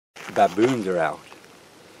the baboons are out.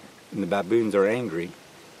 And the baboons are angry.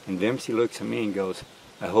 And Dempsey looks at me and goes,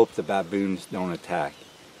 I hope the baboons don't attack.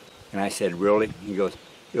 And I said, really? He goes,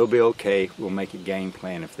 it'll be okay. We'll make a game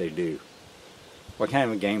plan if they do. What kind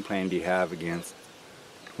of a game plan do you have against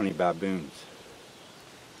 20 baboons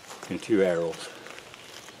and 2 arrows?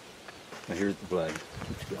 Now here's the blood.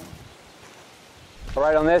 Keeps going. All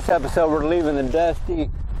right, on this episode, we're leaving the dusty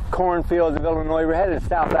cornfields of Illinois. We're headed to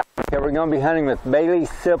South Africa. We're going to be hunting with Bayly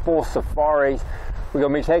Sippel Safaris. We're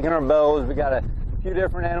going to be taking our bows. We got a few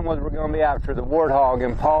different animals we're going to be after: the warthog,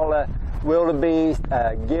 impala, wildebeest,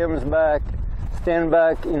 gemsbuck,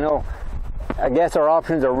 stenbuck. You know, I guess our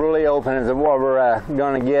options are really open as to what we're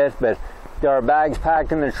going to get, but got our bags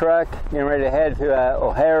packed in the truck, getting ready to head to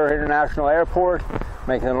O'Hare International Airport,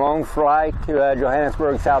 making a long flight to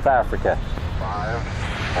Johannesburg, South Africa. 5,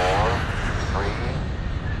 4, 3,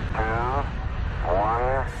 2,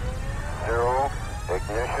 1, 0,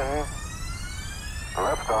 ignition,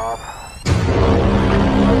 liftoff.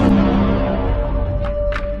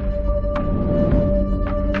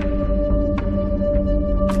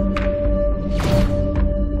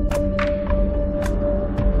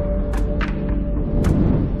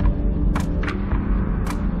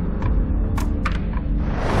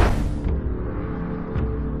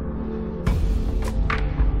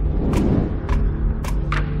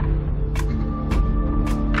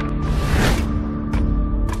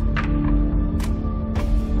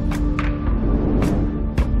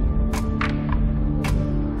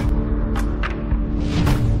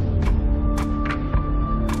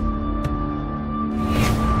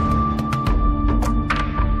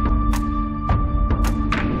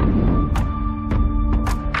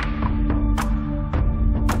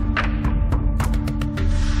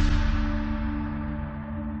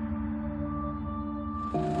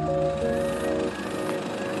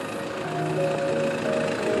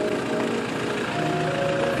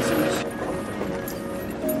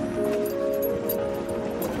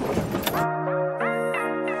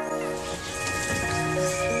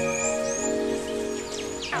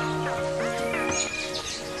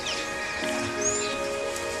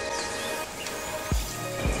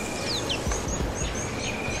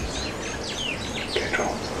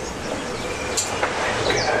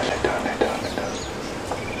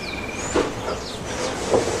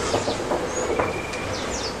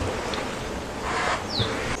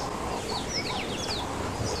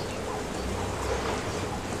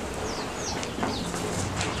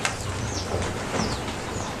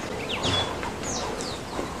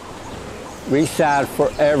 We sat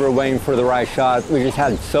forever waiting for the right shot. We just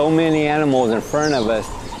had so many animals in front of us.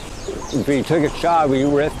 If we took a shot, we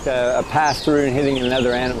risked a pass through and hitting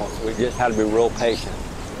another animal. So we just had to be real patient.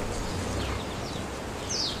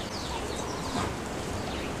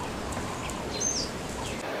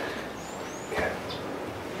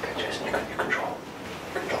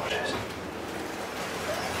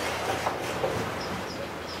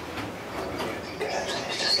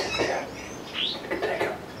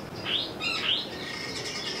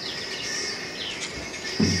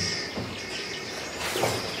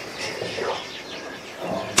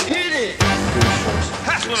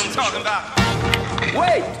 That's what I'm talking about.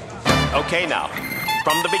 Wait! Okay, now,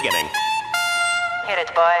 from the beginning. Hit it,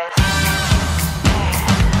 boys.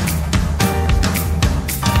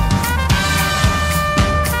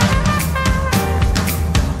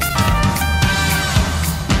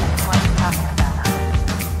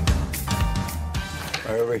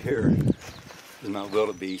 Right over here is my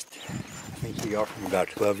wildebeest. I think he offered me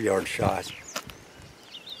about a 12-yard shot.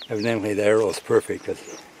 Evidently the arrow is perfect because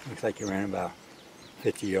it looks like he ran about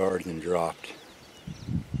 50 yards and dropped.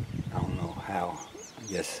 I don't know how. I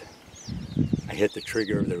guess I hit the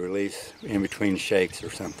trigger of the release in between shakes or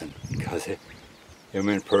something, because it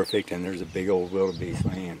went perfect, and there's a big old wildebeest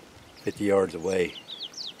laying 50 yards away.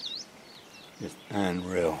 Just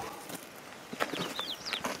unreal.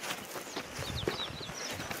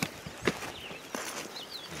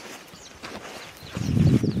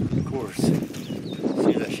 Of course, as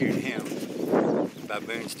soon as I shoot him,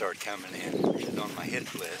 baboons start coming in, which is on my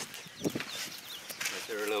hit list. But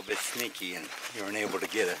they're a little bit sneaky and you weren't able to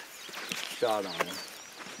get a shot on them.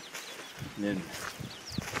 And then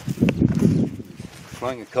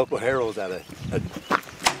flung a couple of arrows out of a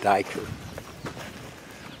diker.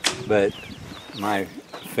 But my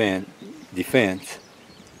defense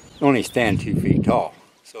only stand 2 feet tall.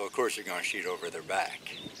 So of course you're going to shoot over their back.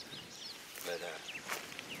 But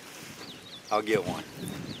I'll get one.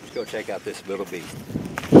 Let's go check out this wildebeest.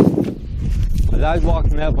 As I was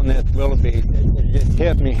walking up on this wildebeest, it just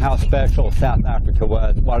hit me how special South Africa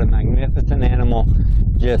was. What a magnificent animal,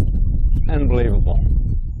 just unbelievable.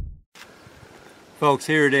 Folks,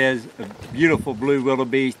 here it is, a beautiful blue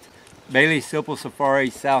wildebeest, Bayly Sippel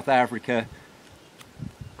Safaris, South Africa.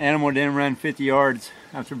 Animal didn't run 50 yards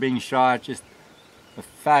after being shot. Just a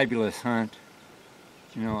fabulous hunt.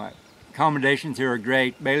 You know, accommodations here are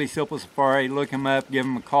great. Bayly Sippel Safari, look him up, give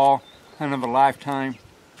him a call. Hunt of a lifetime.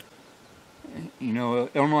 You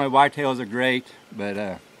know, Illinois whitetails are great,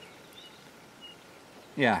 but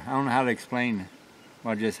yeah, I don't know how to explain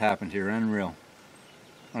what just happened here. Unreal.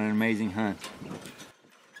 What an amazing hunt.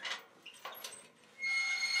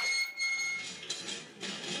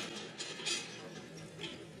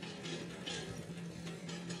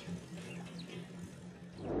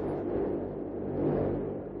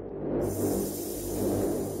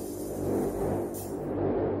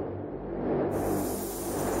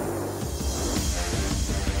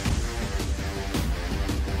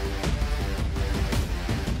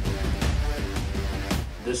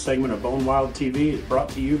 This segment of Bone Wild TV is brought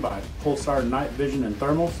to you by Pulsar Night Vision and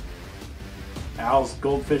Thermals, Al's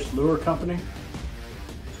Goldfish Lure Company,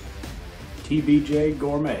 TBJ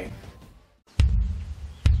Gourmet.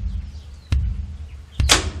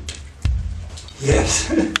 Yes.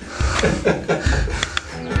 Excellent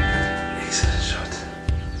shot.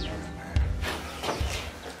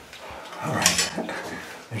 All right.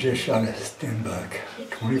 I just shot a stem buck,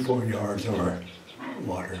 24 yards over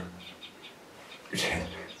water.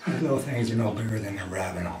 These little things are no bigger than a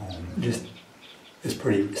rabbit home. Just, it's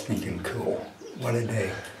pretty stinking cool. What a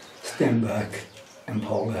day. Stem buck,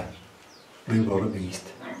 Impala, blue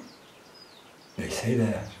wildebeest. They say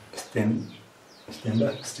the stem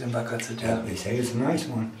buck? Stem buck, that's it, Yeah, yeah. they say it's a nice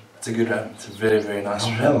one. It's a good ram. It's a very, very nice I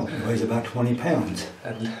ram. don't know, it weighs about 20 pounds.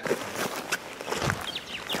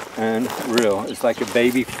 Unreal. It's like a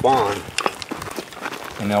baby fawn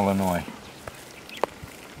in Illinois.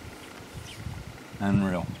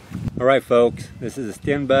 Unreal. All right, folks, this is a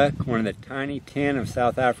stem buck, one of the tiny 10 of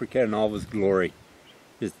South Africa in all of his glory.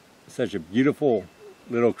 Just such a beautiful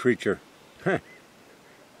little creature. Hard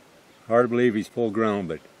to believe he's full grown,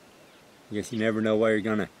 but I guess you never know what you're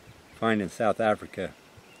gonna find in South Africa.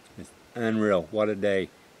 It's unreal. What a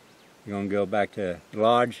day. You're gonna go back to the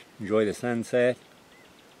lodge, enjoy the sunset,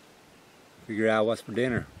 figure out what's for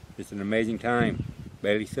dinner. It's an amazing time.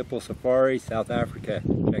 Bayly Sippel Safari, South Africa.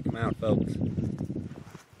 Check them out, folks.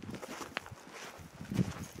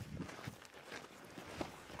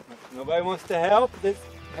 Nobody wants to help this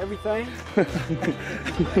everything? I'll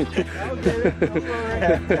get it, don't worry.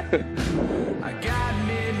 I got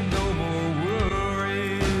me no more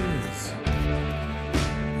worries.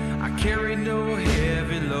 I carry no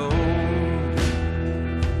heavy load.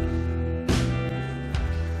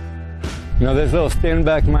 You know, this little stem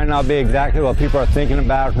buck might not be exactly what people are thinking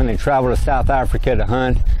about when they travel to South Africa to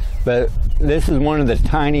hunt, but this is one of the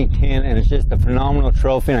tiny 10, and it's just a phenomenal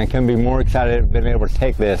trophy, and I couldn't be more excited to have been able to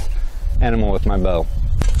take this animal with my bow.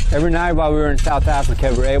 Every night while we were in South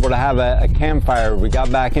Africa, we were able to have a campfire. We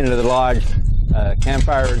got back into the lodge,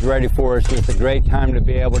 campfire was ready for us. It's a great time to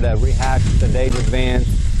be able to rehash the day's events,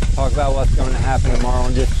 talk about what's going to happen tomorrow,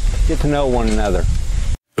 and just get to know one another.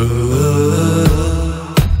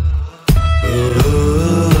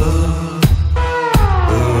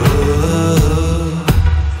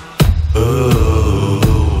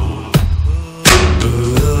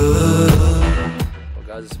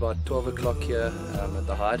 It's about 12 o'clock here at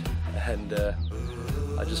the hide, and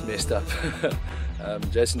I just messed up.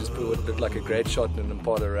 Jason just put what looked like a great shot in an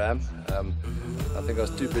Impala ram. I think I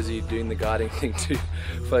was too busy doing the guiding thing to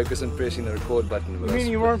focus on pressing the record button. You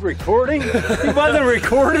mean you weren't recording? You wasn't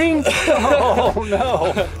recording? Oh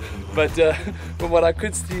no! But from what I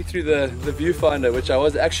could see through the viewfinder, which I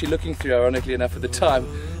was actually looking through ironically enough at the time,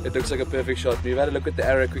 it looks like a perfect shot. We've had a look at the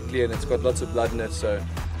arrow quickly and it's got lots of blood in it, so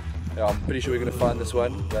yeah, I'm pretty sure we're going to find this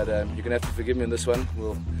one, but you're going to have to forgive me on this one.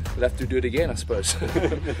 We'll have to do it again, I suppose.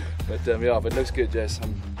 But yeah, but it looks good, Jess.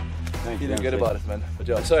 I'm feeling good about it, man. But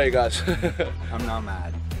yeah, sorry guys. I'm not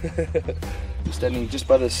mad. You're standing just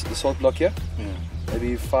by the salt block here,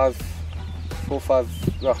 maybe 4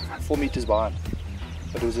 meters behind.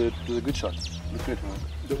 But it was a good shot. It was good.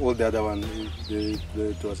 All the other one,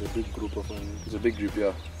 it was a big group of them. It was a big group,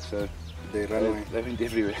 yeah. So they ran away. They went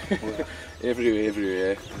everywhere.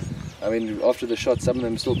 everywhere. I mean, after the shot, some of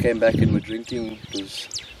them still came back and were drinking. It was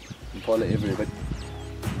Impala everywhere. But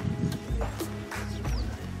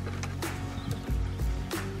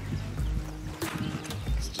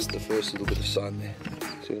it's just the first little bit of sun there.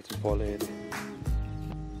 See, that's Impala there.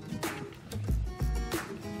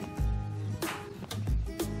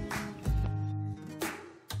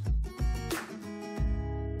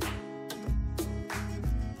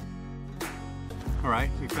 All right,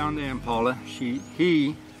 we found the Impala.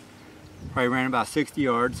 He Probably ran about 60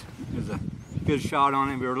 yards. It was a good shot on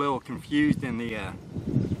it. We were a little confused in the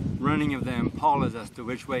running of the impalas as to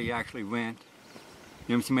which way he actually went.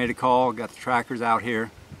 Dempsey made a call, got the trackers out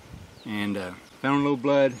here, and found a little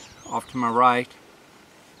blood off to my right.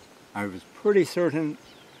 I was pretty certain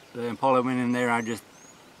the impala went in there. I just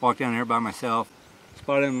walked down there by myself,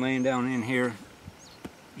 spotted him laying down in here.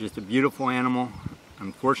 Just a beautiful animal.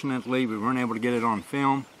 Unfortunately, we weren't able to get it on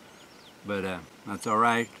film, but that's all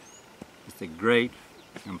right. It's a great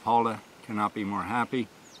impala. Cannot be more happy.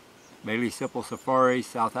 Bayly Sippel Safaris,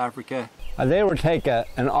 South Africa. I was able to take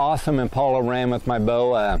an awesome impala ram with my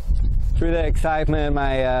bow. Through the excitement,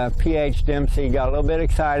 my PH Dempsey got a little bit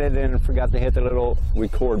excited and forgot to hit the little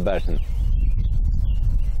record button.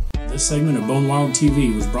 This segment of Bone Wild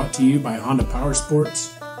TV was brought to you by Honda Power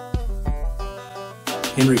Sports,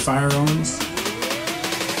 Henry Firearms,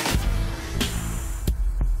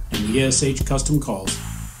 and the ESH Custom Calls.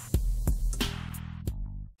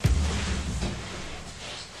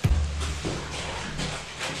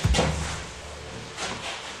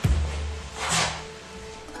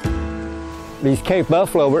 These Cape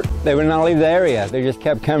Buffalo, they would not leave the area. They just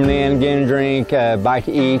kept coming in, getting a drink, bite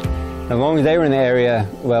to eat. As long as they were in the area,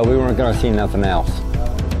 well, we weren't going to see nothing else.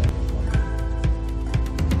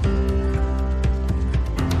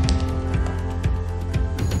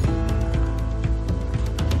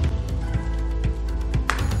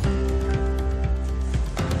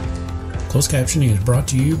 Closed captioning is brought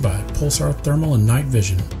to you by Pulsar Thermal and Night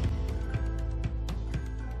Vision.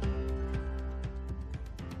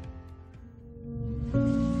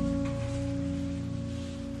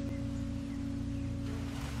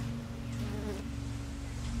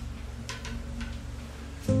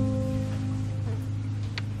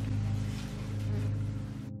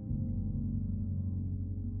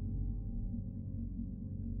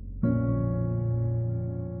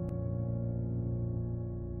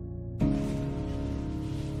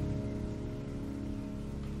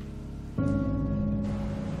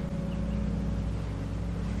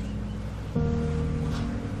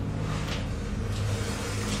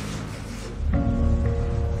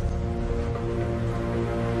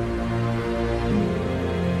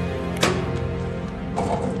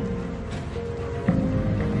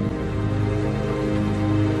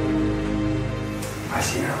 I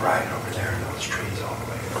seen her right over there in those trees all the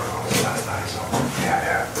way across. Last I saw her.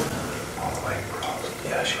 Yeah. All the way across.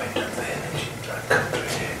 Yeah, she went to the bed and she tried to cut through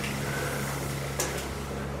the hedge.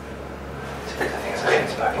 See, because I think it's a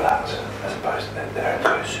Ginsberg clouds, as opposed to that they're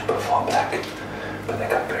go super far back. But they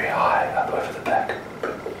got very high up over the back.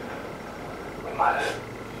 But we might have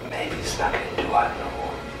maybe snuck into, I don't know,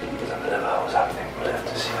 some of the levels up there. We'll have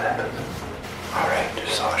to see what happens. Alright,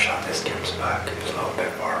 just saw a shot this Ginsberg. It was a little bit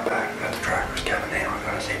far back. Got the trackers coming in. We're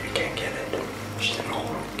going to see if we can't get it. She's an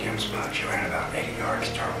old Ginsberg. She ran about 80 yards,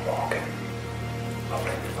 started walking.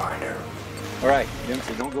 Hopefully we find her. Alright,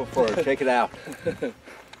 Dempsey, don't go for it. Check it out.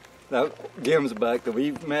 That Ginsberg that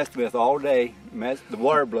we've messed with all day, the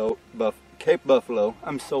water Cape Buffalo.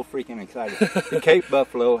 I'm so freaking excited. The Cape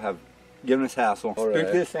Buffalo have given us hassle.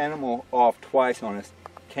 Spooked this animal off twice on us.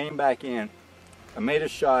 Came back in. I made a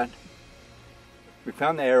shot. We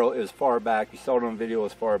found the arrow, it was far back. You saw it on video, it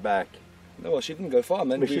was far back. No, well, she didn't go far,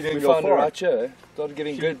 man. But we didn't go found far. her right here. Started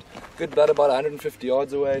getting good blood about 150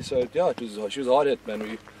 yards away. So yeah, she was hard hit, man.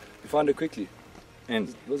 We found her quickly. And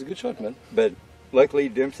it was a good shot, man. But luckily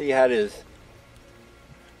Dempsey had his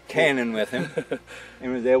cannon with him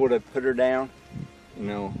and was able to put her down. You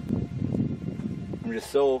know, I'm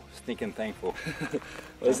just so stinking thankful.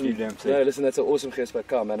 Listen, Thank you, Dempsey. No, listen, that's an awesome Ginsberg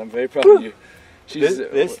car, man. I'm very proud of you.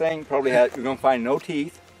 This thing probably has, you're going to find no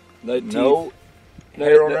teeth, no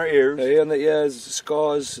hair on her ears. No hair on the ears,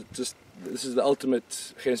 scars. Just this is the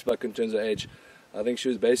ultimate Ginsberg in terms of age. I think she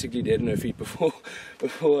was basically dead in her feet before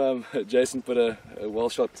Jason put a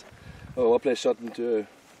well-placed shot into her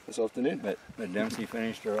this afternoon. But Dempsey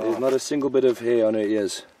finished her off. There's not a single bit of hair on her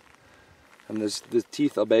ears. And the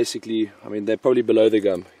teeth are basically, I mean, they're probably below the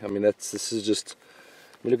gum. I mean, this is just,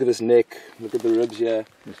 I mean, look at this neck, look at the ribs here.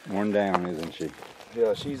 Just worn down, isn't she?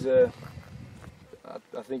 Yeah, she's, I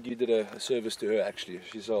think you did a service to her actually.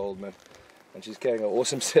 She's so old, man. And she's carrying an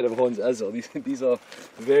awesome set of horns as well. These are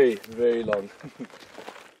very, very long.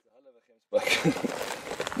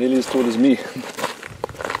 Nearly as tall as me.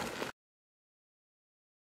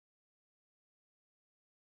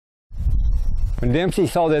 When Dempsey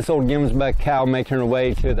saw this old Ginsberg cow making her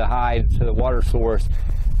way to the hide, to the water source,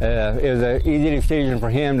 it was an easy decision for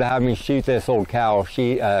him to have me shoot this old cow.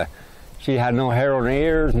 She had no hair on her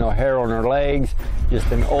ears, no hair on her legs,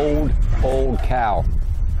 just an old cow.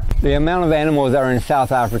 The amount of animals that are in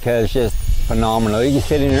South Africa is just phenomenal. You can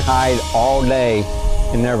sit in your hide all day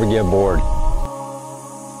and never get bored.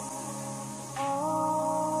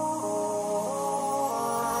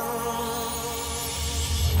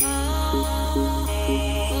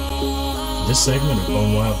 This segment of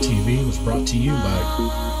Bone Wild TV was brought to you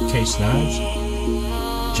by Case Knives,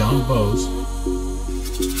 John Bowes,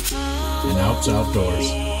 and Alps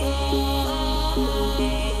Outdoors.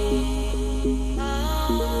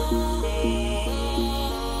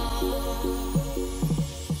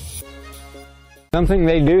 Something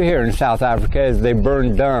they do here in South Africa is they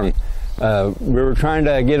burn dung. We were trying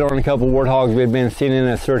to get on a couple warthogs we had been seeing in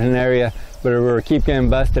a certain area, but we were keep getting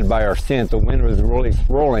busted by our scent. The wind was really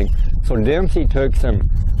swirling. So Dempsey took some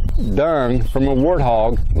dung from a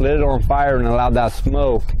warthog, lit it on fire, and allowed that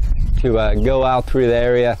smoke to go out through the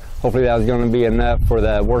area. Hopefully that was going to be enough for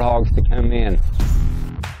the warthogs to come in.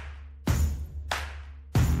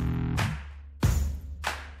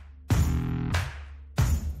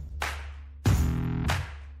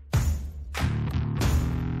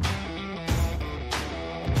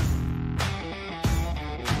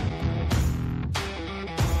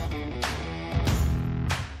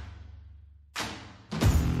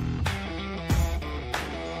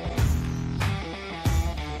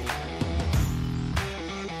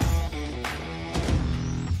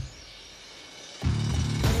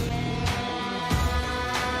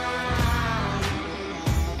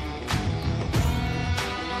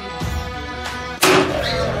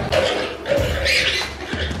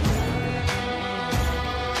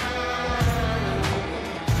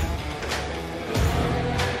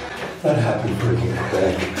 That happened pretty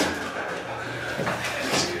quick.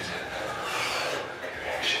 That's good.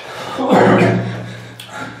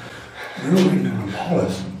 We're waiting on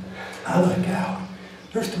Apollos. I look out.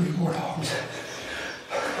 There's 3 warthogs.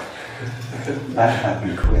 That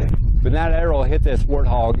happened quick. When that arrow hit this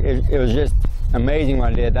warthog, it was just amazing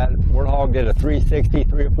what it did. That warthog did a 360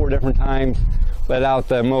 3 or 4 different times, let out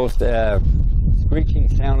the most screeching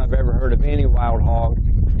sound I've ever heard of any wild hog,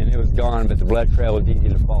 and it was gone, but the blood trail was easy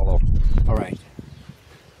to follow. All right,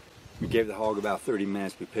 we gave the hog about 30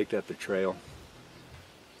 minutes. We picked up the trail.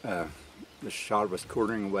 The shot was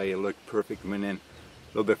quartering away. It looked perfect. Went in a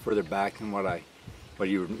little bit further back than what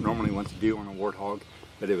you would normally want to do on a warthog,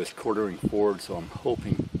 but it was quartering forward, so I'm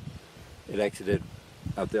hoping it exited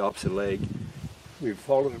out the opposite leg. We've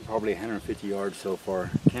followed him probably 150 yards so far.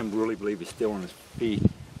 Can't really believe he's still on his feet.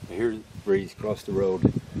 Here's where he's crossed the road.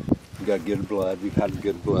 We've got good blood. We've had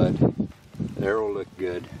good blood. The arrow looked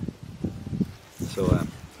good. So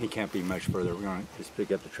he can't be much further. We're going to just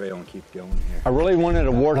pick up the trail and keep going here. I really wanted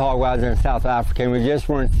a warthog while I was in South Africa, and we just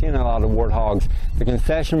weren't seeing a lot of warthogs. The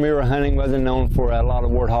concession we were hunting wasn't known for a lot of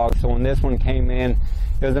warthogs, so when this one came in,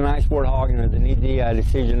 it was a nice warthog, and it was an easy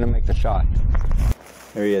decision to make the shot.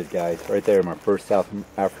 There he is, guys. Right there, my first South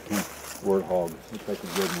African warthog. Looks like a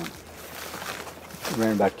good one. He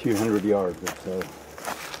ran about 200 yards, so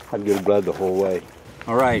had good blood the whole way.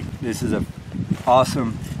 All right, this is an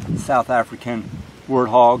awesome South African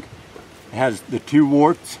warthog. It has the 2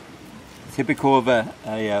 warts, typical of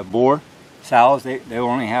a boar. Sows, they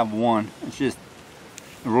only have 1. It's just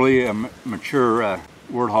really a mature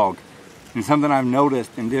warthog. And something I've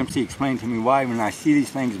noticed, and Dempsey explained to me why, when I see these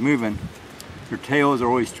things moving, their tails are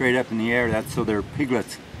always straight up in the air. That's so their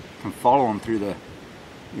piglets can follow them through the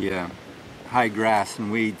high grass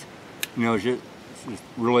and weeds. You know, it's just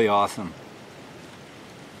really awesome.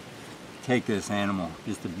 Take this animal,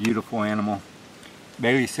 just a beautiful animal.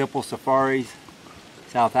 Bayly Sippel Safaris,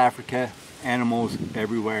 South Africa, animals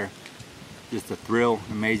everywhere. Just a thrill,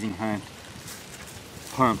 amazing hunt.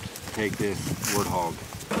 Pumped to take this warthog.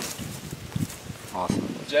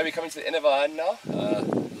 Awesome. Jay, we're coming to the end of our hunt now.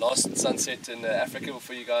 Last sunset in Africa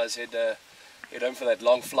before you guys head home for that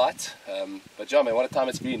long flight. But John, man, what a time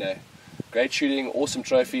it's been, eh? Great shooting, awesome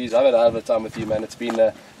trophies. I've had a hell of a time with you, man. It's been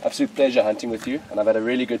an absolute pleasure hunting with you, and I've had a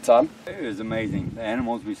really good time. It was amazing. The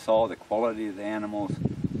animals we saw, the quality of the animals,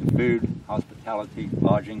 the food, hospitality,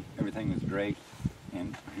 lodging, everything was great,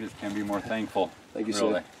 and I just can't be more thankful. Thank you,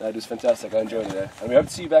 really. sir. That was fantastic. I enjoyed it, and we hope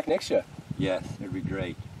to see you back next year. Yes, it'd be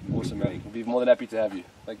great. Awesome, man. We'll be more than happy to have you.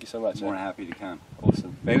 Thank you so much. More than happy to come.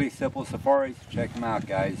 Awesome. Bayly Sippel Safaris, check them out,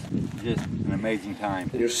 guys. Just an amazing time.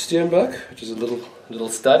 And your Steenbuck, which is a little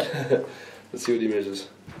stud. Let's see what he measures.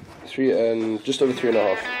 3 and just over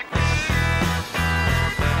 3.5.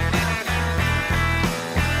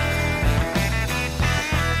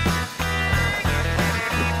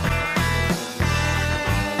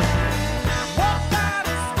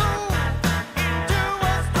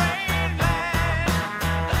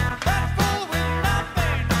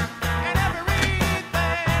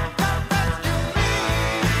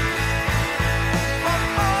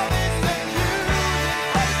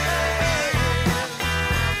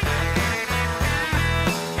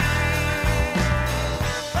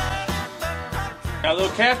 Yeah, a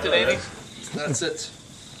little captain, ain't he? That's it.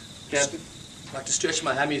 Captain. I like to stretch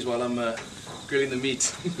my hammies while I'm grilling the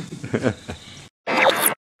meat.